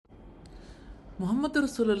मोहम्मद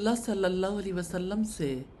रसूलुल्लाह सल्लल्लाहु अलैहि वसल्लम से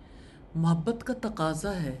मोहब्बत का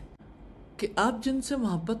तकाजा है कि आप जिनसे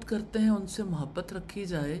मोहब्बत करते हैं उनसे मोहब्बत रखी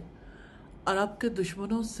जाए और आपके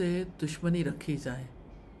दुश्मनों से दुश्मनी रखी जाए।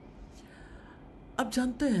 आप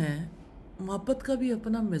जानते हैं मोहब्बत का भी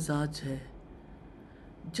अपना मिजाज है।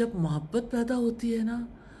 जब मोहब्बत पैदा होती है ना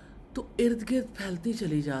तो इर्द गिर्द फैलती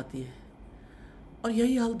चली जाती है, और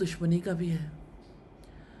यही हाल दुश्मनी का भी है।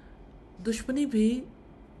 दुश्मनी भी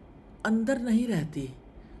अंदर नहीं रहती,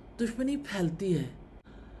 दुश्मनी फैलती है।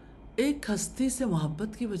 एक हस्ती से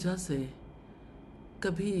मोहब्बत की वजह से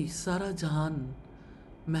कभी सारा जहान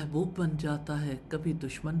महबूब बन जाता है, कभी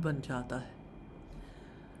दुश्मन बन जाता है।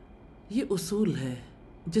 ये उसूल है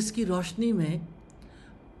जिसकी रोशनी में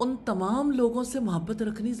उन तमाम लोगों से मोहब्बत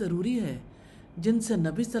रखनी ज़रूरी है जिनसे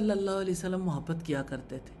नबी सल्लल्लाहु अलैहि वसल्लम मोहब्बत किया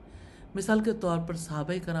करते थे। मिसाल के तौर पर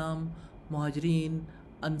सहाबा कराम, मुहाजिरीन,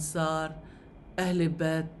 अंसार, अहले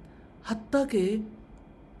बैत, हत्ता के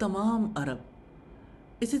तमाम अरब।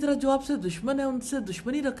 इसी तरह जो आपसे दुश्मन है उनसे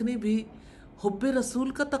दुश्मनी रखनी भी हुब्बे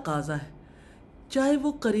रसूल का तकाजा है, चाहे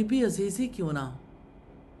वो करीबी अजीज़ी क्यों ना हो।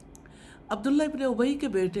 अब्दुल्ला इब्न उबई के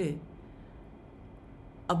बेटे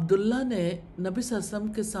अब्दुल्ला ने नबी सल्लल्लाहु अलैहि वसल्लम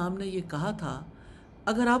के सामने ये कहा था,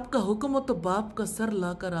 अगर आपका हुक्म हो तो बाप का सर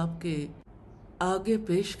लाकर आपके आगे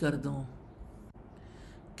पेश कर दूं।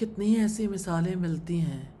 कितनी ऐसी मिसालें मिलती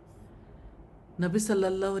हैं। नबी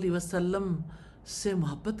सल्लल्लाहु अलैहि वसल्लम से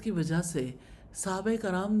मोहब्बत की वजह से सहाबा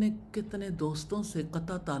कराम ने कितने दोस्तों से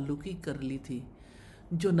कता ताल्लुकी कर ली थी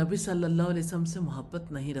जो नबी सल्लल्लाहु अलैहि वसल्लम से मोहब्बत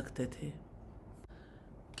नहीं रखते थे।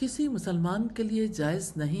 किसी मुसलमान के लिए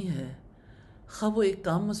जायज़ नहीं है, खा वो एक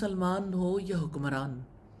काम मुसलमान हो या हुक्मरान,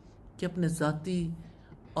 कि अपने ज़ाती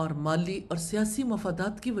और माली और सियासी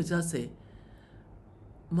मफादात की वजह से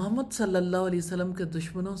मोहम्मद सल्लल्लाहु अलैहि वसल्लम के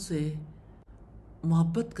दुश्मनों से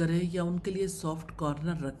मोहब्बत करे या उनके लिए सॉफ्ट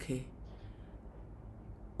कॉर्नर रखे।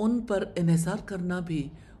 उन पर इन्हिसार करना भी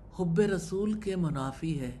हुब्बे रसूल के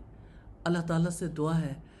मुनाफी है। अल्लाह ताला से दुआ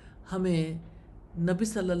है हमें नबी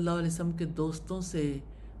सल्लल्लाहु अलैहि वसल्लम के दोस्तों से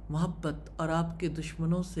मोहब्बत और आपके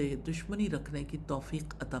दुश्मनों से दुश्मनी रखने की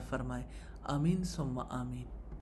तौफीक अता फरमाए। आमीन सुम्मा आमीन।